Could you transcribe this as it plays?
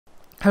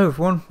Hello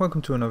everyone,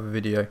 welcome to another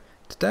video.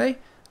 Today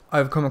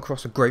I've come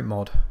across a great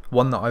mod,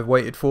 one that I've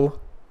waited for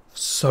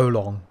so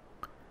long.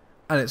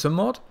 And it's a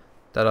mod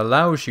that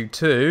allows you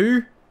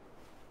to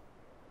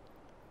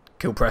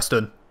kill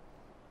Preston.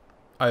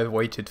 I've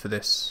waited for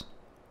this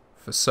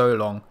for so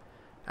long.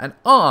 And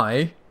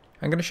I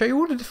am going to show you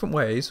all the different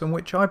ways in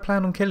which I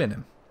plan on killing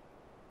him.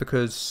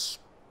 Because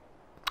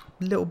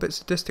a little bit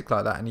sadistic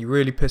like that, and he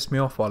really pissed me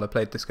off while I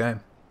played this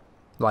game.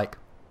 Like,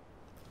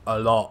 a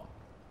lot.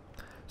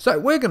 So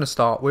we're going to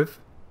start with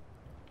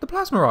the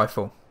plasma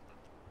rifle.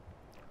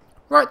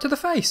 Right to the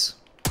face.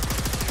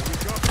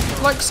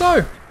 Like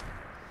so.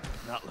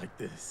 Not like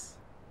this.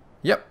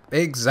 Yep,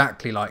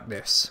 exactly like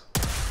this.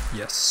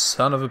 You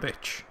son of a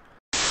bitch.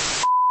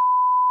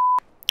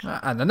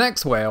 And the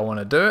next way I want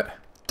to do it,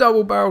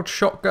 double-barreled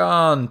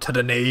shotgun to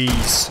the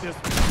knees.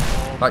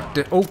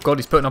 Like, oh god,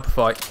 he's putting up a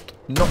fight.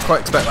 Not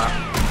quite expect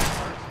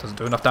that. Doesn't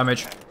do enough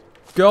damage.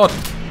 God.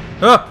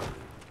 Ah!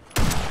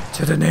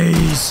 To the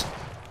knees.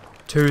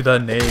 To the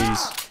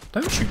knees.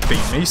 Don't you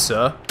beat me,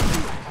 sir.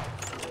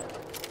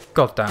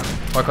 God damn.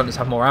 Why can't this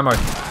have more ammo?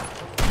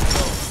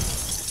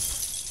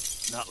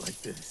 Not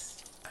like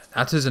this.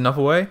 That is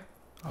another way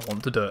I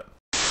want to do it.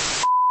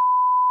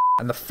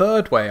 And the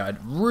third way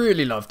I'd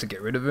really love to get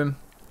rid of him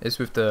is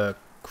with the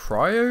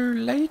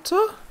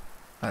cryolator?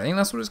 I think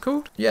that's what it's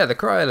called. Yeah, the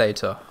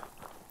cryolator.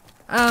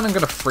 And I'm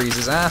going to freeze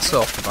his ass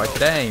off if I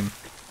could aim.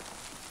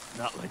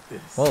 Not like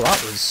this. Well,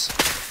 that was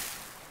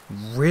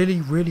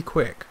really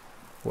quick.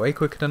 Way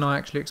quicker than I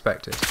actually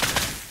expected.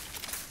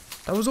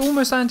 That was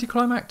almost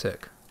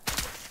anticlimactic.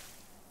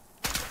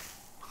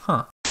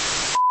 Huh.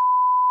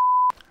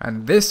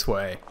 And this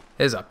way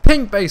is a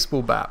pink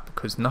baseball bat,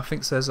 because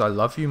nothing says I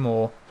love you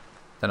more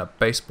than a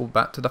baseball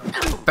bat to the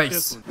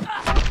face.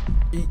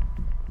 Eat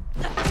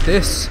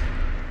this,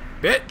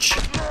 bitch.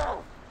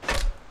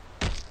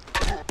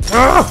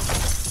 Ah!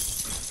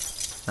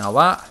 Now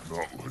that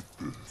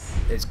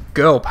is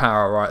girl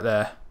power right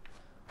there.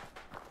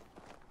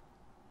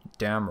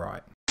 Damn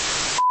right.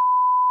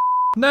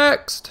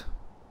 Next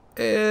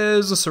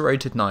is a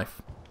serrated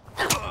knife,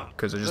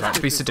 because I just like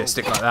to be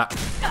sadistic like that.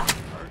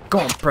 Go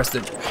on,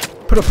 Preston.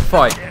 Put up a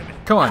fight.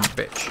 Come on,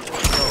 bitch.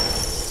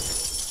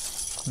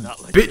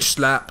 Like bitch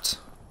slapped.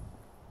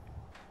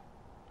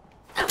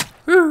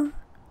 Woo.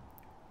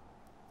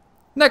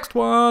 Next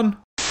one.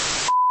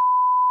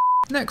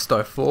 Next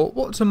I thought,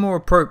 what's a more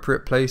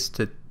appropriate place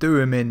to do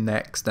him in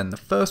next than the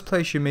first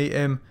place you meet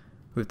him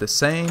with the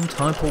same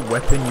type of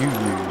weapon you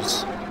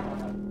use.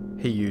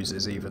 He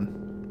uses even.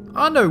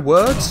 I know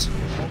words.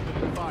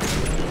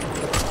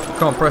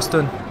 Come on,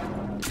 Preston.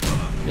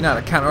 You know how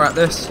to counteract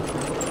this.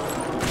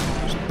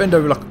 Just bend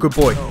over like a good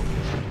boy.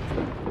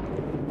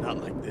 Not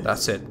like this.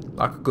 That's it,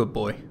 like a good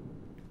boy.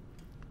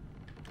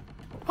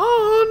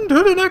 On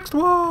to the next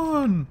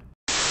one.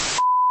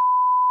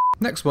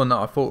 Next one that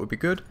I thought would be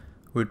good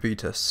would be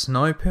to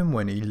snipe him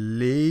when he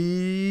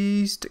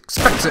least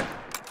expects it.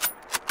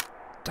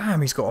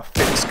 Damn, he's got a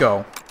thick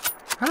skull.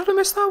 How did I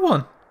miss that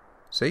one?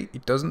 See, he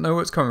doesn't know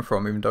where it's coming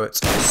from, even though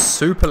it's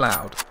super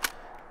loud.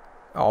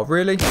 Oh,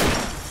 really?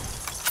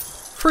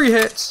 3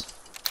 hits?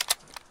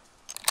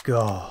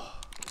 God,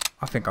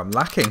 I think I'm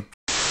lacking.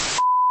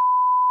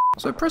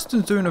 So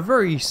Preston's doing a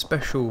very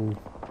special,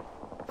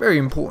 very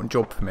important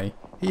job for me.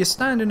 He is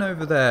standing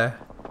over there,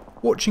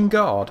 watching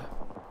guard.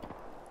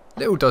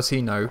 Little does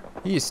he know,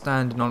 he is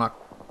standing on a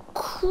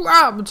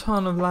crap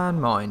ton of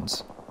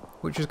landmines,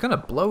 which is going to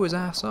blow his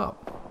ass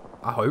up,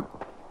 I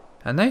hope.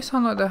 And they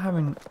sound like they're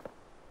having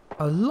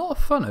a lot of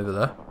fun over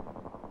there.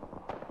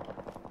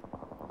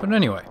 But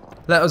anyway,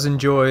 let us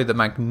enjoy the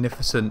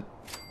magnificent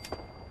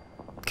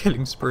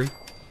killing spree.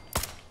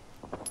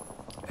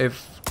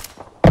 If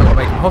I'm not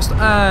making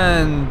hostile,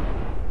 and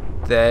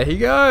there he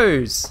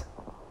goes.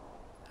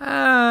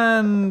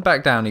 And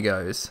back down he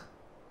goes.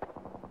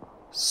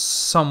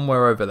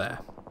 Somewhere over there.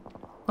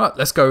 Right,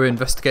 let's go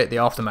investigate the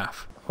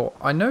aftermath. Oh,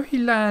 I know he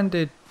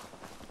landed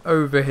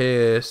over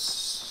here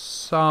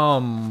somewhere.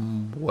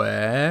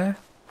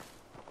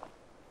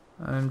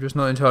 I'm just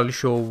not entirely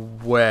sure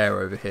where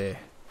over here.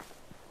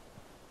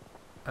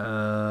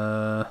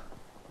 Okay,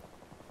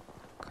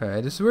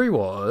 this is where he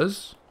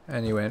was.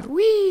 And he went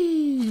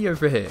whee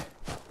over here.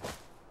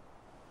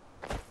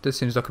 This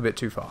seems like a bit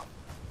too far.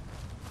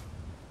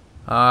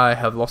 I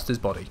have lost his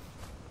body.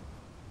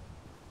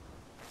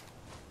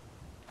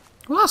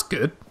 Well, that's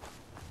good.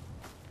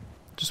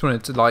 Just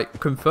wanted to like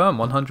confirm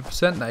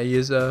 100% that he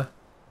is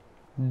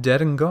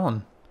dead and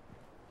gone.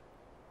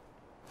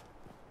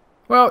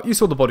 Well, you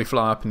saw the body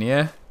fly up in the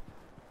air.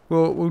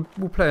 We'll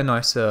play a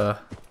nice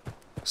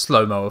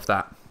slow-mo of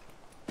that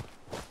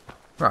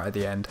right at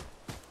the end.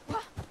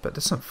 But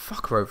there's some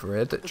fucker over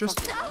here that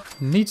just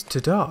needs to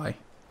die.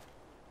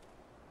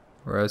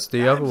 Whereas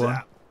the other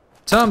one.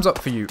 Time's up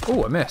for you.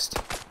 Oh, I missed.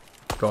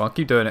 Go on,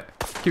 keep doing it.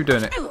 Keep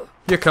doing it.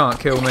 You can't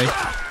kill me.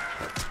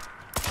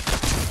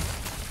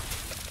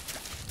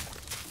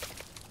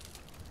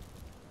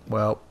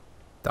 Well,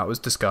 that was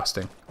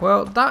disgusting.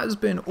 Well, that has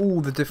been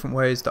all the different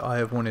ways that I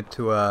have wanted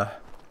to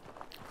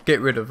get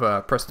rid of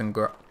Preston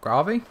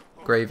Garvey.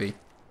 Gravy.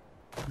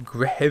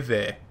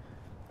 Garvey.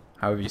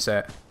 However you say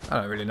it.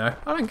 I don't really know.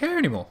 I don't care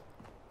anymore.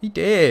 He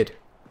did.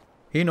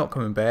 He not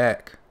coming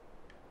back.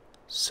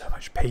 So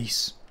much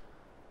peace.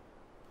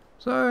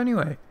 So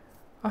anyway,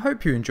 I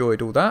hope you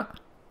enjoyed all that.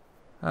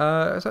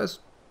 So it's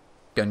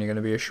only going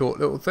to be a short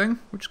little thing,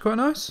 which is quite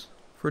nice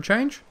for a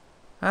change.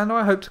 And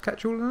I hope to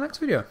catch you all in the next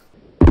video.